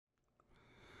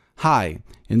Hi,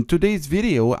 in today's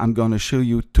video I'm going to show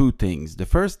you two things. The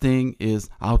first thing is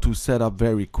how to set up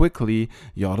very quickly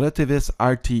your Retevis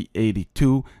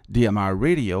RT82 DMR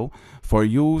radio for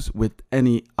use with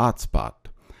any hotspot.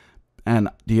 And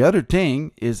the other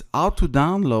thing is how to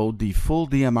download the full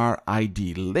DMR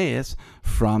ID list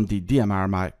from the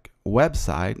DMR-MARC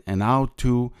website and how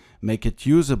to make it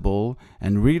usable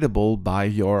and readable by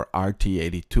your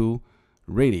RT82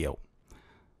 radio.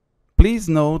 Please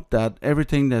note that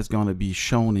everything that's going to be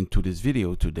shown into this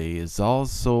video today is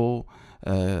also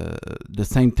the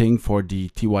same thing for the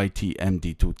TYT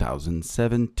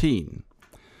MD-2017.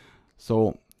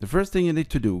 So the first thing you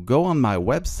need to do, go on my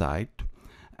website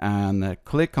and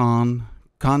click on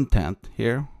content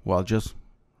here. Well, just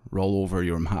roll over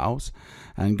your mouse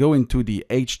and go into the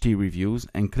HT reviews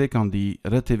and click on the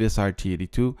Retevis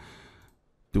RT82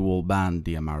 dual band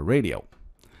DMR radio.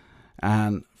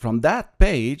 And from that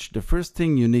page, the first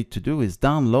thing you need to do is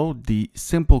download the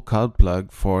simple code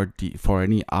plug for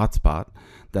any hotspot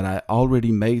that I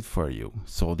already made for you.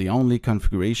 So the only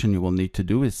configuration you will need to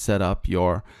do is set up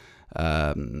your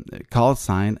call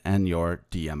sign and your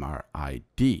DMR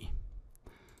ID.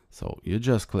 So you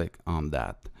just click on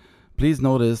that. Please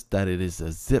notice that it is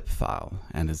a zip file,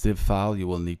 and a zip file you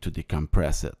will need to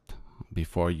decompress it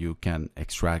before you can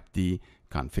extract the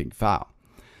config file.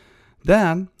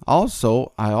 Then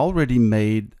also I already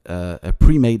made a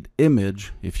pre-made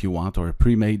image, if you want, or a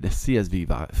pre-made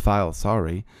CSV file,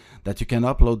 sorry, that you can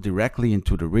upload directly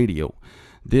into the radio.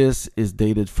 This is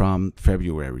dated from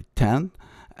February 10th,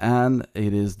 and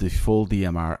it is the full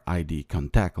DMR ID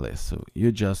contact list. So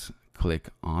you just click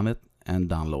on it and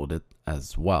download it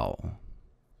as well.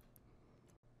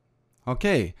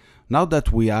 Okay, now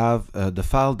that we have the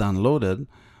file downloaded,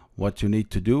 what you need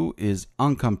to do is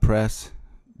uncompress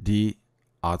the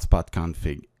hotspot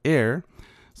config here.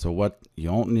 So what you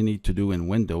only need to do in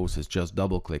Windows is just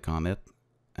double click on it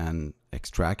and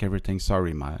extract everything.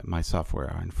 Sorry, my software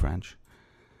are in French.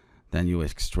 Then you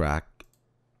extract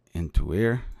into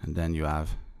here, and then you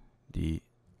have the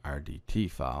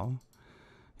RDT file.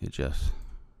 You just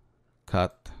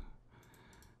cut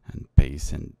and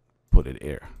paste and put it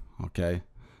here. Okay,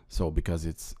 so because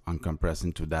it's uncompressed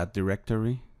into that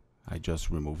directory, I just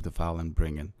remove the file and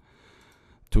bring it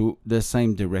to the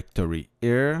same directory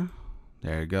here.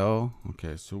 There you go.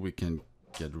 Okay, so we can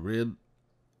get rid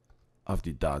of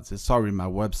the dots. Sorry, my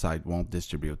website won't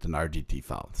distribute an RDT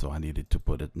file, so I needed to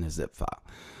put it in a zip file.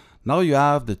 Now you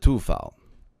have the two file.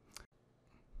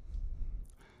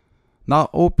 Now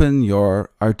open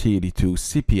your RT82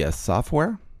 CPS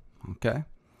software, okay,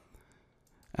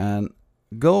 and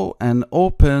go and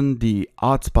open the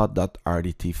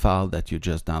hotspot.rdt file that you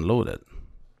just downloaded.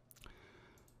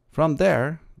 From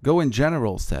there, go in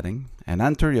general setting and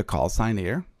enter your call sign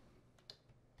here.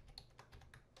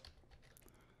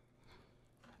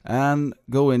 And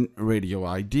go in radio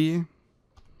ID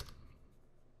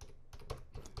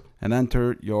and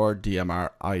enter your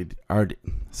DMR ID,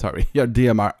 your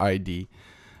DMR ID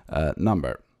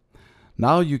number.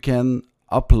 Now you can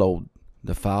upload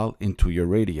the file into your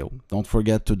radio. Don't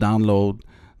forget to download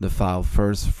the file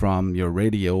first from your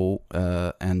radio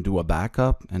and do a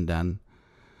backup, and then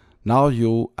now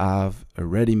you have a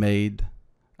ready-made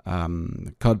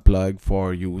code plug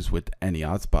for use with any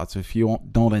hotspot. So if you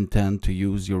don't intend to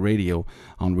use your radio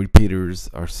on repeaters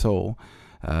or so,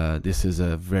 this is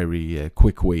a very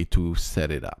quick way to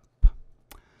set it up.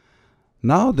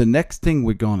 Now the next thing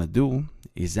we're gonna do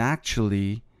is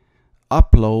actually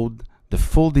upload the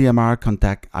full DMR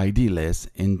contact ID list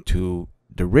into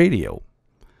the radio.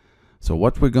 So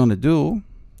what we're gonna do,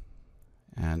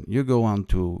 and you go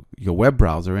onto your web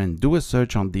browser and do a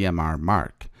search on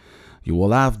DMR-MARC. You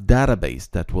will have database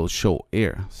that will show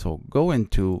here. So go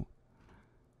into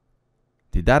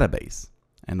the database,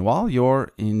 and while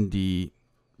you're in the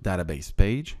database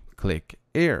page, click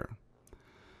here.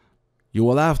 You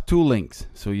will have two links,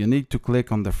 so you need to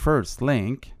click on the first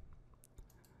link,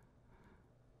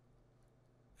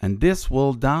 and this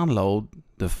will download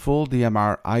the full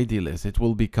DMR ID list. It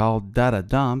will be called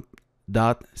datadump.cgi.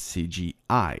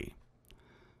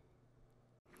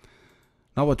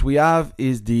 Now what we have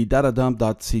is the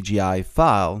datadump.cgi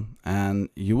file, and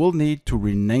you will need to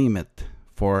rename it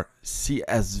for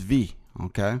CSV.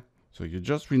 Okay, so you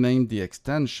just rename the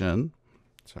extension,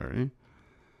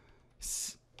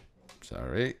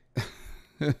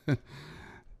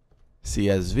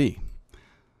 CSV.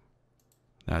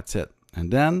 That's it. And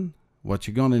then what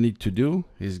you're going to need to do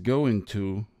is go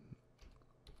into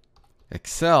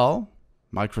Excel,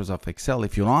 Microsoft Excel.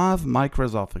 If you don't have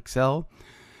Microsoft Excel,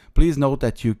 please note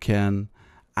that you can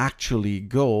actually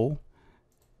go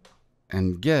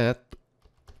and get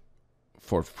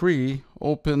for free,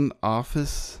 open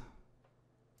Office,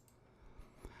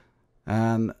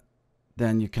 and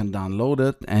then you can download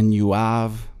it, and you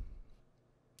have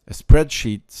a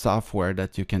spreadsheet software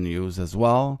that you can use as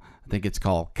well. I think it's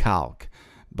called Calc,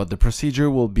 but the procedure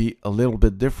will be a little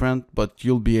bit different, but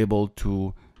you'll be able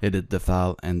to edit the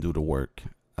file and do the work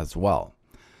as well.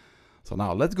 So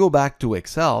now let's go back to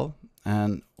Excel,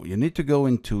 and you need to go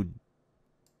into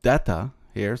data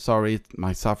here. Sorry,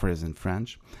 my software is in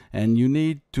French, and you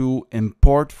need to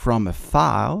import from a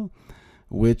file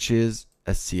which is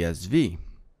a CSV.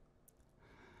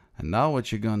 And now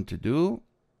what you're going to do,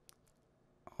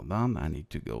 hold on, I need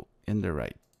to go in the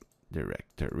right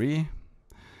directory.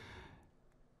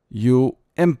 You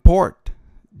import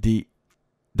the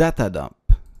data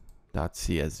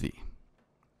dump.csv.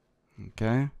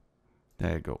 Okay,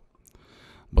 there you go.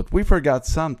 But we forgot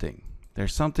something.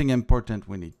 There's something important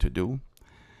we need to do.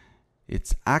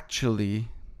 It's actually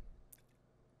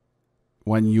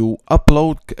when you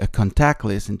upload a contact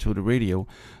list into the radio,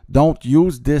 don't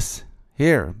use this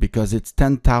here because it's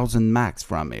 10,000 max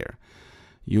from here.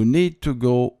 You need to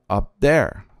go up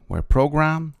there where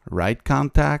program, write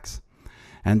contacts,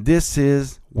 and this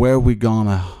is where we're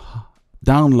gonna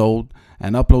download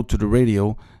and upload to the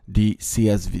radio the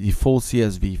CSV, the full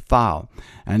CSV file.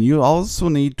 And you also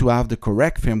need to have the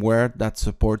correct firmware that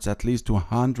supports at least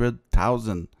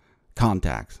 200,000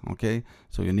 contacts. Okay,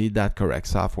 so you need that correct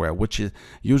software, which is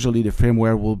usually the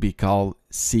firmware will be called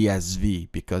CSV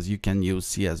because you can use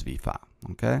CSV file.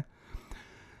 Okay,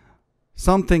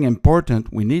 something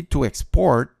important, we need to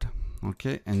export,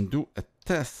 okay, and do a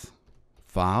test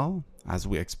file as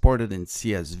we exported in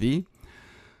CSV.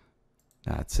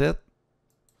 That's it.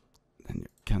 Then you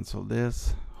cancel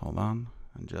this, hold on,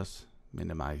 and just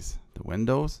minimize the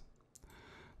windows.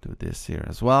 Do this here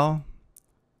as well.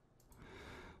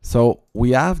 So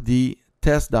we have the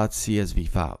test.csv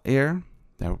file here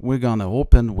that we're gonna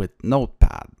open with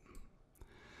Notepad.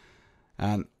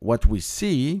 And what we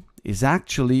see is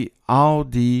actually how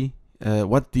the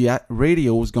what the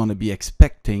radio is going to be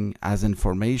expecting as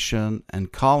information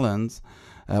and columns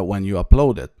when you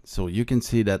upload it. So you can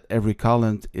see that every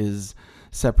column is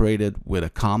separated with a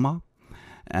comma,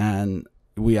 and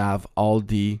we have all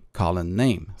the column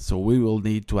name. So we will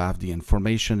need to have the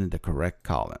information in the correct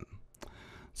column.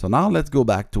 So now let's go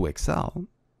back to Excel,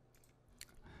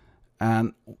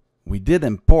 and we did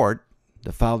import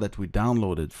the file that we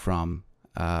downloaded from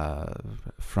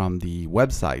the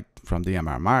website, from the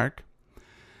DMR-MARC,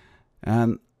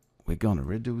 and we're going to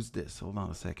reduce this. Hold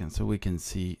on a second so we can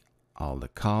see all the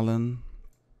column.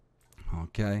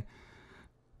 Okay,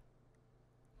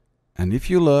 and if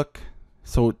you look,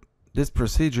 so this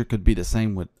procedure could be the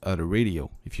same with other radio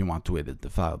if you want to edit the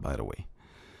file, by the way.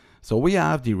 So we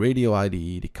have the radio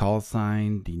ID, the call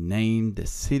sign, the name, the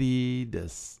city,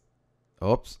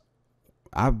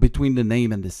 between the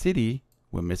name and the city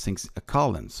we're missing a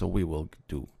column, so we will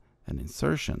do an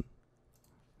insertion.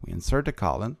 We insert a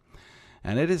column,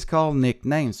 and it is called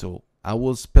nickname, so I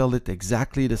will spell it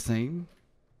exactly the same.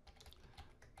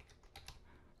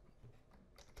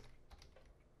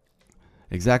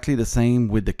 Exactly the same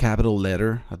with the capital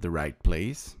letter at the right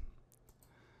place.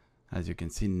 As you can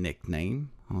see,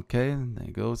 nickname. Okay, there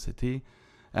you go, city,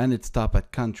 and it's stop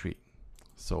at country.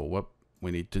 So what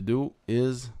we need to do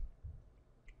is,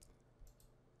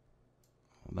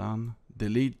 hold on,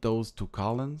 delete those two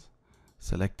columns,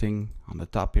 selecting on the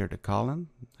top here the column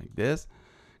like this,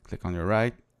 click on your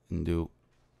right and do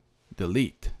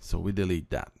delete. So we delete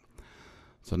that.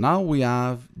 So now we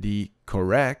have the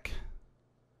correct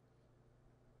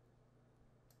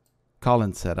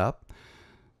column setup.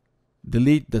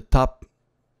 Delete the top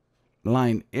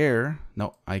line here.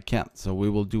 No, I can't, so we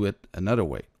will do it another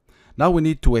way. Now we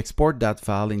need to export that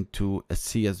file into a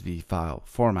CSV file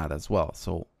format as well.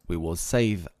 So we will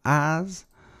save as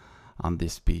on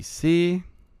this PC,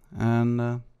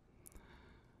 and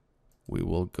we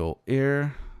will go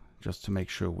here just to make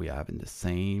sure we have in the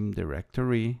same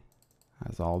directory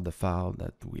as all the file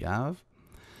that we have.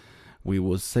 We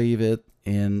will save it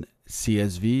in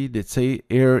CSV. They say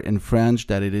here in French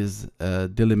that it is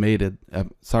delimited.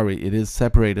 It is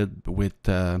separated with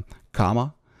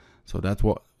comma. So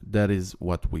that is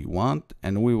what we want,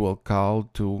 and we will call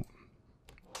to.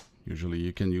 Usually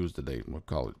you can use the name. We'll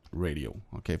call it radio.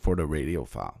 Okay, for the radio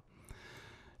file.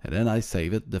 And then I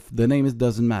save it. The name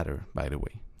doesn't matter, by the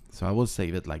way. So I will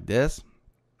save it like this.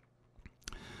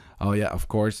 Oh yeah, of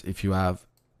course, if you have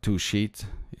two sheets,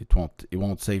 it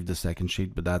won't save the second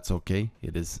sheet, but that's okay.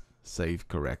 It is saved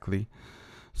correctly,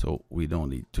 so we don't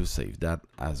need to save that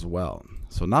as well.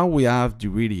 So now we have the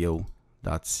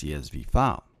radio.csv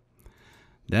file.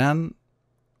 Then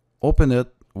open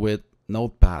it with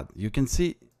Notepad. You can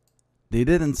see they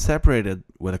didn't separate it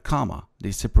with a comma.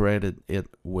 They separated it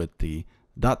with the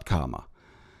dot comma.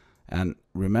 And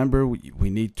remember, we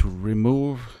need to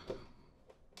remove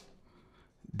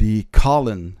the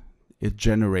colon it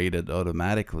generated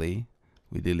automatically.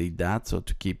 We delete that, so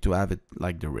to have it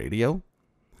like the radio.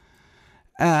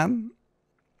 And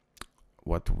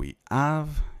what we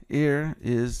have here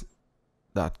is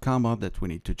that comma that we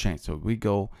need to change. So we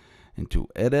go into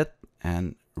edit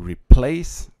and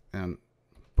replace, and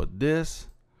put this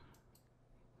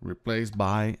replaced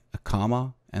by a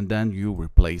comma, and then you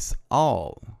replace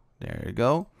all. There you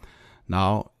go.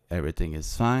 Now everything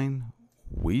is fine.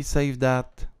 We save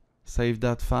that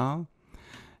file,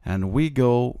 and we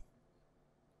go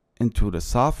into the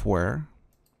software,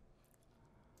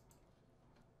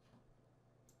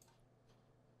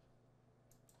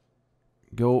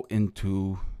 go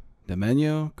into the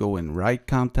menu, go in Write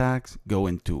Contacts, go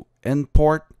into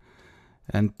Import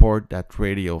that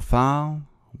radio file.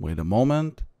 Wait a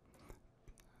moment,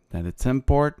 then it's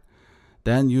import.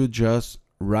 Then you just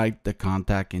write the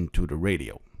contact into the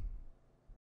radio.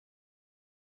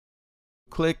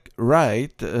 Click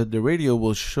write, the radio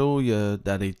will show you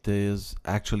that it is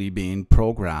actually being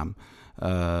programmed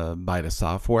by the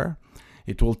software.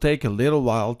 It will take a little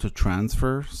while to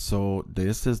transfer, so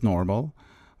this is normal,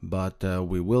 but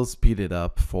we will speed it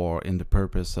up in the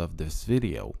purpose of this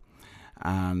video.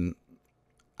 And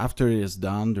after it is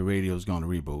done, the radio is going to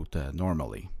reboot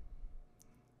normally.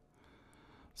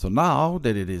 So now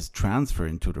that it is transferred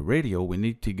into the radio, we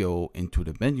need to go into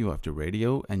the menu of the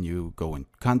radio, and you go in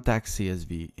Contact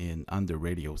CSV under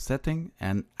Radio Setting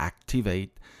and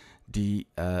activate the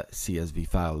CSV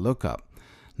file lookup.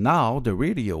 Now the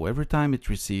radio, every time it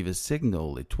receives a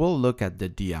signal, it will look at the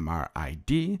DMR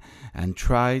ID and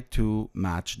try to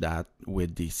match that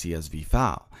with the CSV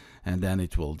file. And then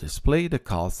it will display the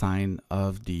call sign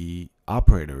of the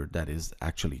operator that is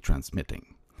actually transmitting.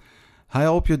 I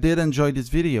hope you did enjoy this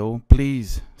video.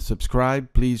 Please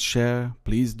subscribe, please share,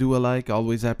 please do a like,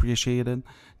 always appreciated.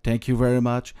 Thank you very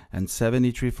much, and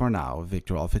 73 for now.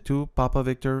 Victor Alpha 2, Papa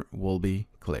Victor will be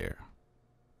clear.